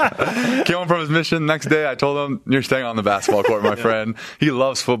 Came home from his mission. Next day, I told him, you're staying on the basketball court, my friend. He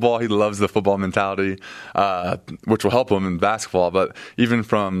loves football. He loves the football mentality, which will help him in basketball. But even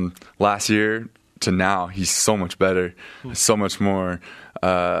from last year to now, he's so much better, so much more.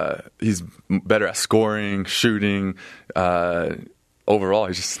 He's better at scoring, shooting. Overall,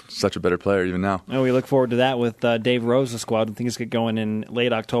 he's just such a better player even now. And we look forward to that with Dave Rose's squad when things get going in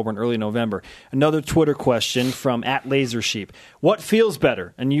late October and early November. Another Twitter question from @LaserSheep. What feels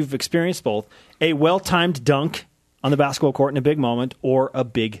better, and you've experienced both, a well-timed dunk on the basketball court in a big moment or a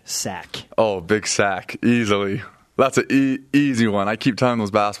big sack? Oh, big sack, easily. That's an easy one. I keep telling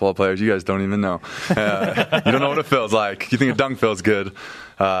those basketball players, you guys don't even know. You don't know what it feels like. You think a dunk feels good.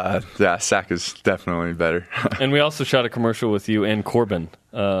 Sack is definitely better. And we also shot a commercial with you and Corbin.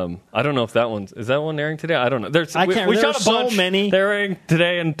 I don't know if is that one airing today? I don't know. We shot a bunch. So many. They're airing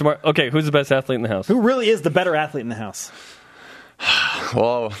today and tomorrow. Okay, who's the best athlete in the house? Who really is the better athlete in the house?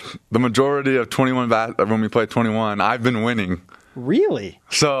 Well, the majority of 21 when we play 21, I've been winning. Really?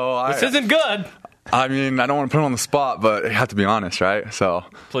 So this isn't good. I don't want to put him on the spot, but you have to be honest, right? So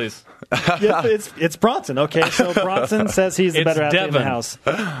please. Yes, it's Bronson. Okay, so Bronson says he's the better athlete in the house.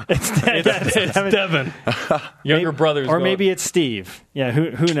 It's Devin. Younger brothers. Or maybe it's Steve. Yeah,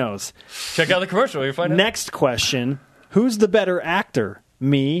 who knows? Check out the commercial. You'll find out. Next question. Who's the better actor,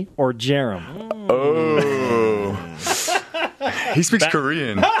 me or Jerem? Oh. He speaks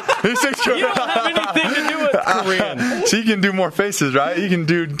Korean. He speaks Korean. You don't have anything to do with Korean. So he can do more faces, right? He can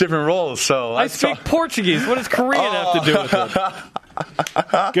do different roles. So I speak Portuguese. What does Korean have to do with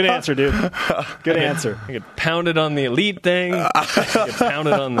it? Good answer, dude. Good answer. I get pounded on the elite thing. I get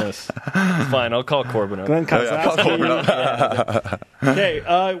pounded on this. It's fine. I'll call Corbin up.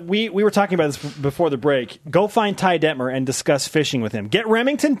 Okay, we were talking about this before the break. Go find Ty Detmer and discuss fishing with him. Get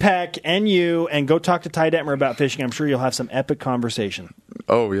Remington Peck and you, and go talk to Ty Detmer about fishing. I'm sure you'll have some epic conversation.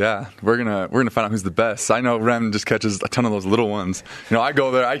 Oh yeah, we're gonna find out who's the best. I know Rem just catches a ton of those little ones. I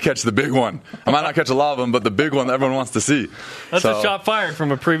go there, I catch the big one. I might not catch a lot of them, but the big one that everyone wants to see. That's a shot fired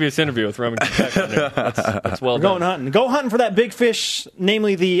from a previous interview with Remington Peck. That's well done. Going hunting. Go hunting for that big fish,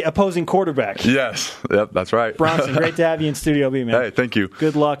 namely the opposing quarterback. Yes, yep, that's right. Bronson, great to have you in Studio B, man. Hey, thank you.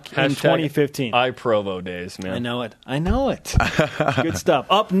 Good luck in 2015. iProvo days, man. I know it. Good stuff.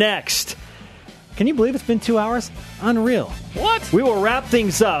 Up next. Can you believe it's been 2 hours? Unreal. What? We will wrap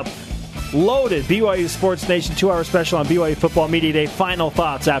things up. Loaded BYU Sports Nation 2-hour special on BYU Football Media Day. Final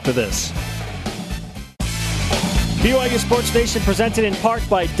thoughts after this. BYU Sports Nation presented in part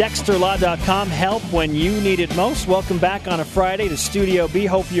by DexterLaw.com. Help when you need it most. Welcome back on a Friday to Studio B.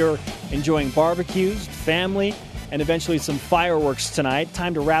 Hope you're enjoying barbecues, family, and eventually some fireworks tonight.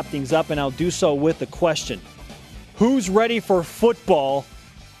 Time to wrap things up, and I'll do so with a question. Who's ready for football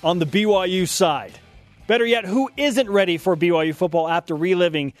on the BYU side? Better yet, who isn't ready for BYU football after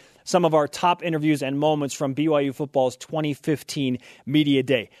reliving some of our top interviews and moments from BYU football's 2015 Media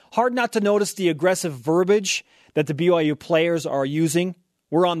Day? Hard not to notice the aggressive verbiage that the BYU players are using.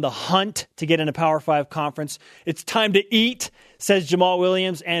 We're on the hunt to get in a Power 5 conference. It's time to eat, says Jamaal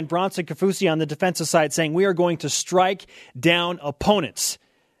Williams, and Bronson Kafusi on the defensive side saying we are going to strike down opponents.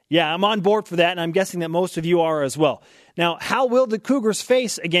 Yeah, I'm on board for that, and I'm guessing that most of you are as well. Now, how will the Cougars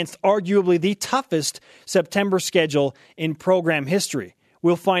face against arguably the toughest September schedule in program history?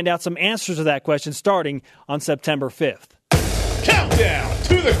 We'll find out some answers to that question starting on September 5th. Countdown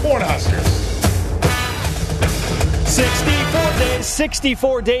to the Cornhuskers.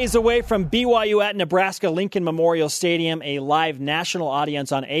 64 days away from BYU at Nebraska Lincoln Memorial Stadium, a live national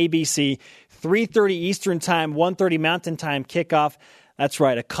audience on ABC, 3:30 Eastern Time, 1:30 Mountain Time kickoff. That's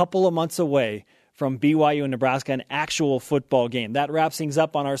right, a couple of months away from BYU and Nebraska, an actual football game. That wraps things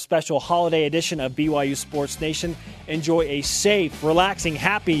up on our special holiday edition of BYU Sports Nation. Enjoy a safe, relaxing,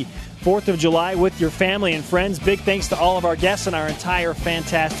 happy 4th of July with your family and friends. Big thanks to all of our guests and our entire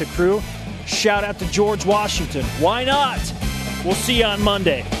fantastic crew. Shout out to George Washington. Why not? We'll see you on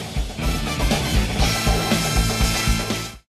Monday.